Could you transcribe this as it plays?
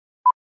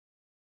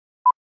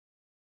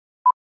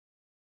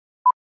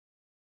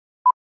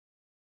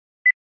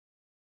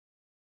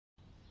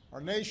Our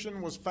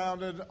nation was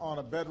founded on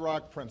a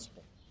bedrock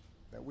principle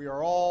that we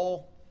are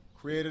all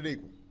created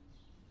equal.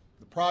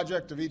 The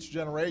project of each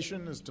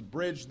generation is to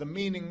bridge the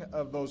meaning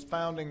of those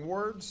founding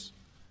words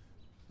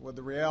with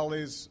the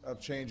realities of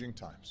changing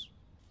times.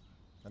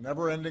 A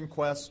never-ending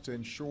quest to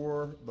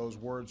ensure those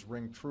words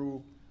ring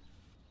true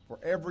for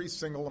every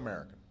single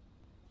American.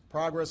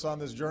 Progress on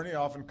this journey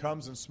often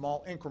comes in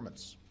small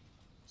increments,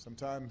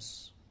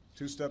 sometimes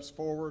 2 steps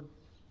forward,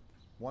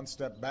 1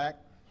 step back,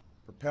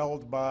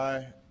 propelled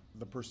by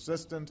the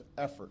persistent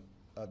effort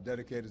of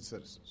dedicated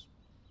citizens.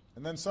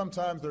 And then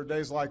sometimes there are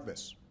days like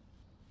this,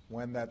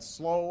 when that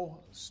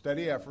slow,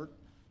 steady effort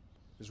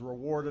is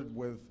rewarded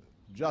with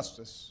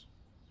justice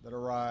that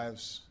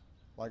arrives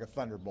like a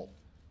thunderbolt.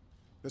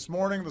 This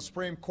morning, the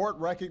Supreme Court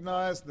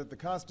recognized that the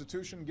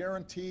Constitution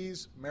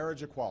guarantees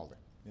marriage equality.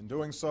 In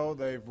doing so,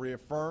 they've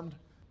reaffirmed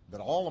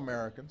that all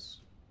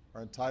Americans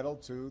are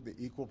entitled to the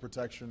equal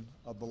protection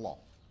of the law,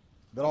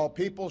 that all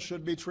people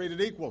should be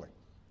treated equally,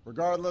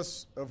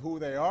 regardless of who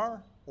they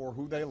are or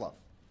who they love.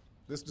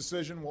 This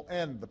decision will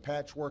end the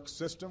patchwork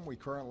system we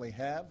currently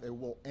have. It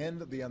will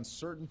end the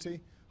uncertainty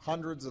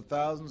hundreds of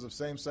thousands of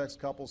same-sex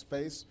couples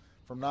face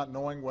from not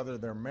knowing whether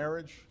their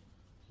marriage,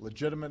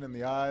 legitimate in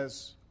the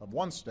eyes of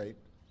one state,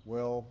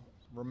 will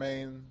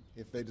remain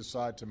if they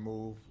decide to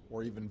move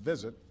or even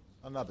visit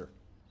another.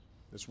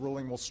 This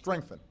ruling will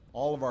strengthen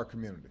all of our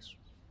communities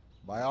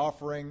by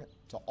offering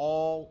to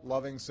all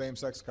loving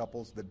same-sex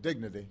couples the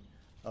dignity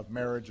of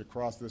marriage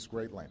across this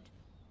great land.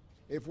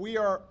 If we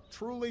are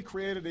truly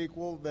created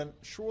equal, then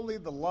surely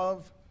the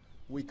love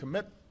we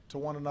commit to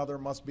one another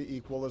must be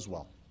equal as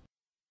well.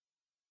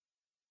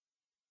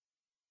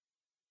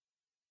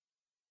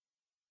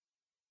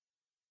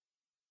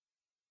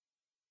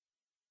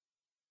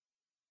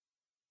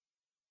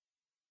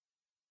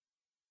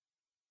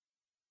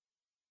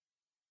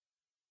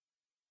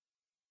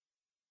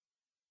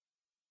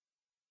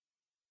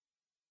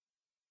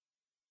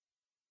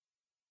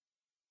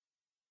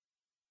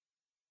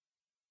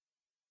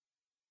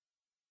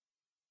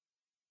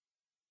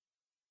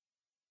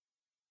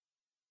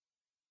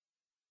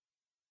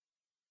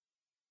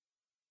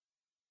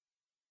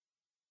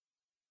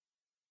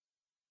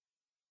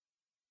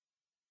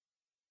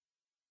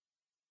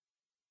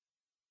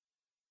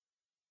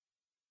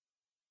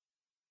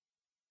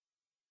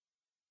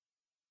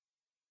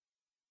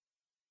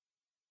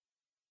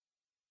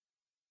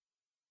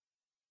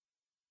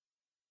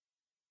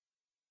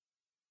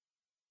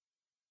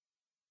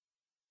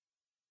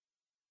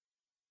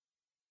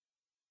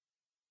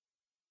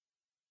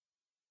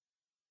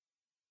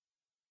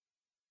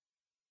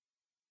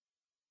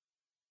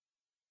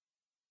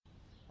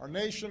 Our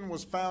nation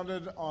was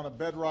founded on a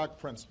bedrock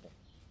principle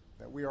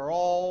that we are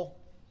all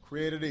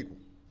created equal.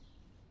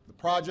 The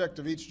project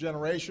of each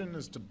generation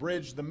is to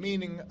bridge the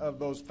meaning of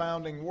those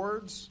founding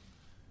words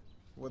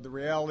with the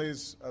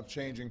realities of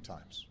changing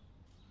times.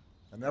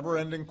 A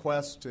never-ending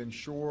quest to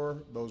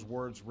ensure those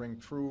words ring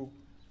true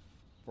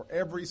for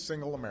every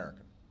single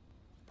American.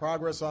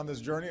 Progress on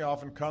this journey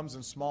often comes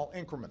in small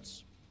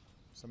increments,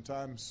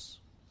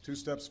 sometimes 2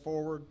 steps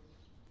forward,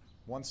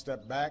 1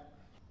 step back,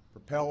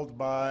 propelled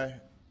by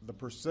the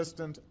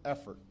persistent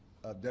effort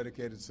of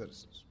dedicated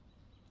citizens.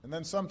 And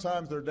then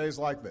sometimes there are days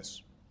like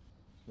this,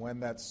 when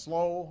that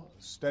slow,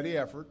 steady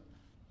effort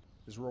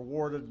is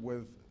rewarded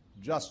with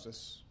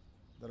justice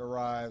that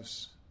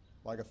arrives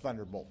like a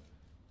thunderbolt.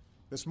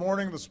 This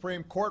morning, the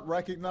Supreme Court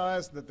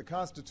recognized that the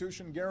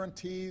Constitution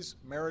guarantees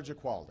marriage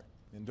equality.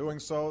 In doing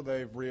so,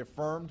 they've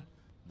reaffirmed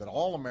that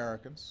all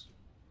Americans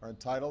are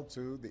entitled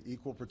to the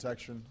equal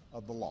protection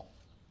of the law,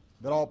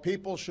 that all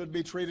people should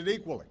be treated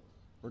equally,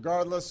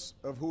 regardless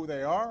of who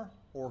they are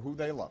or who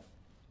they love.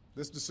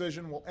 This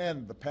decision will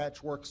end the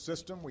patchwork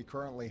system we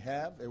currently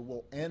have. It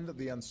will end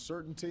the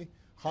uncertainty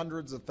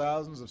hundreds of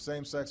thousands of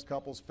same-sex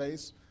couples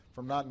face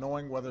from not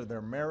knowing whether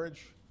their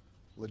marriage,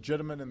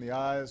 legitimate in the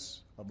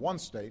eyes of one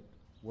state,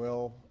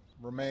 will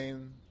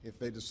remain if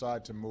they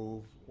decide to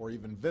move or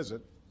even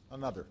visit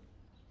another.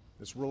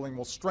 This ruling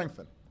will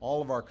strengthen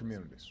all of our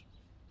communities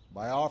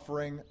by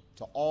offering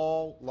to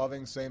all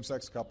loving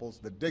same-sex couples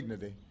the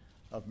dignity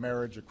of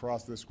marriage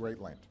across this great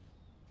land.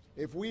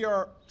 If we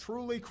are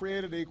truly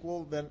created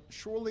equal, then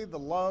surely the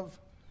love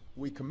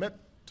we commit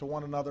to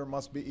one another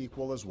must be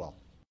equal as well.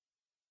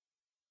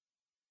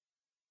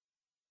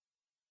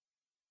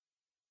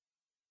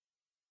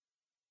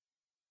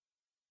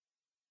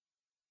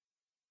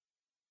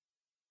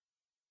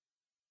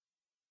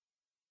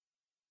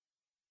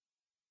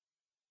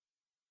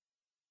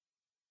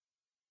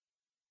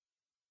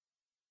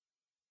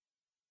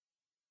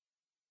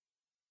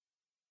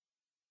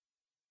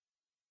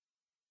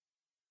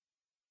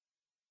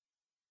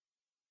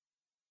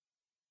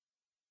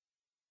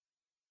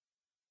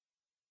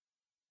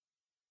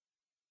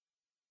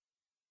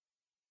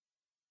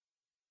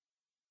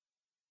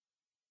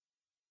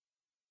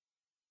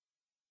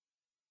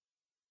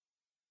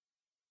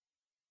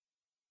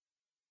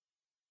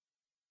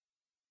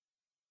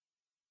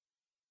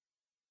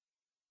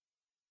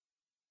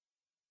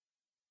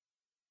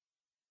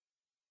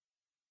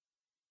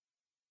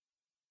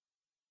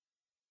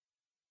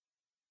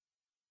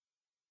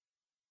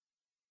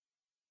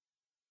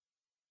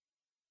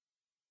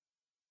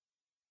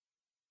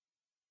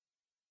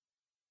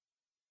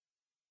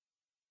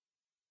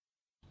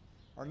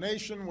 Our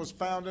nation was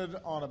founded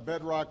on a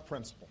bedrock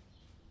principle,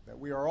 that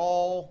we are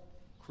all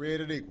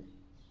created equal.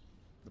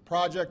 The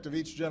project of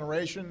each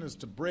generation is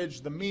to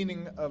bridge the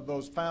meaning of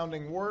those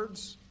founding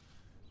words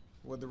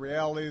with the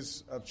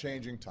realities of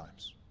changing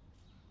times.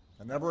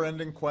 A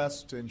never-ending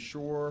quest to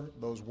ensure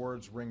those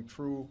words ring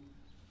true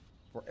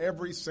for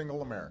every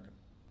single American.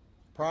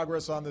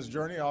 Progress on this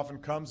journey often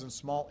comes in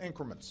small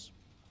increments,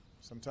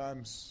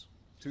 sometimes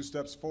 2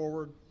 steps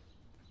forward,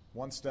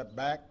 1 step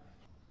back,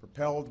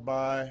 propelled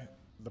by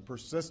the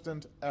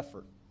persistent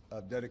effort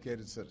of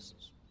dedicated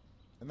citizens.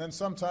 And then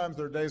sometimes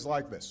there are days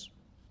like this,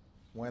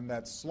 when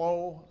that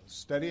slow,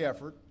 steady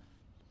effort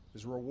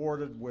is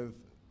rewarded with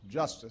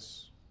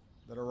justice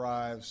that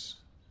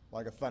arrives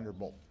like a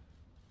thunderbolt.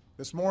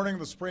 This morning,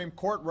 the Supreme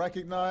Court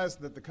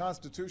recognized that the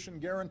Constitution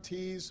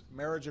guarantees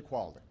marriage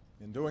equality.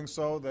 In doing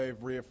so,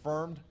 they've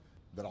reaffirmed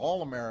that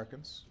all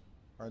Americans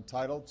are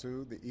entitled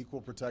to the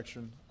equal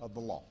protection of the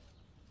law,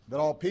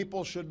 that all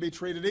people should be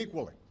treated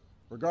equally,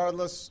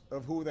 regardless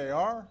of who they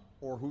are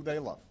or who they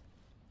love.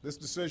 This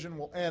decision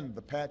will end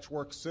the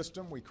patchwork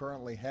system we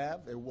currently have.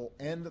 It will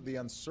end the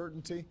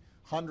uncertainty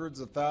hundreds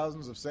of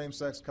thousands of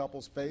same-sex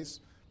couples face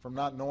from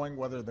not knowing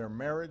whether their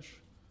marriage,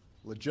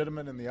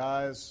 legitimate in the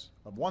eyes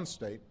of one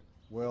state,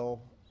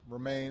 will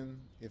remain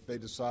if they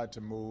decide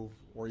to move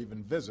or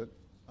even visit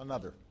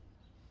another.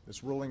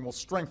 This ruling will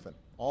strengthen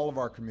all of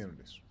our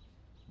communities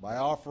by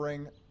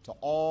offering to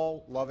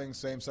all loving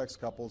same-sex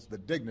couples the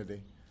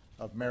dignity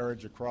of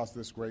marriage across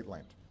this great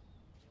land.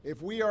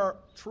 If we are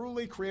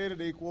truly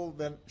created equal,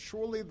 then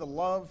surely the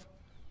love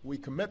we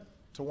commit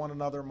to one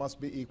another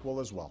must be equal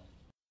as well.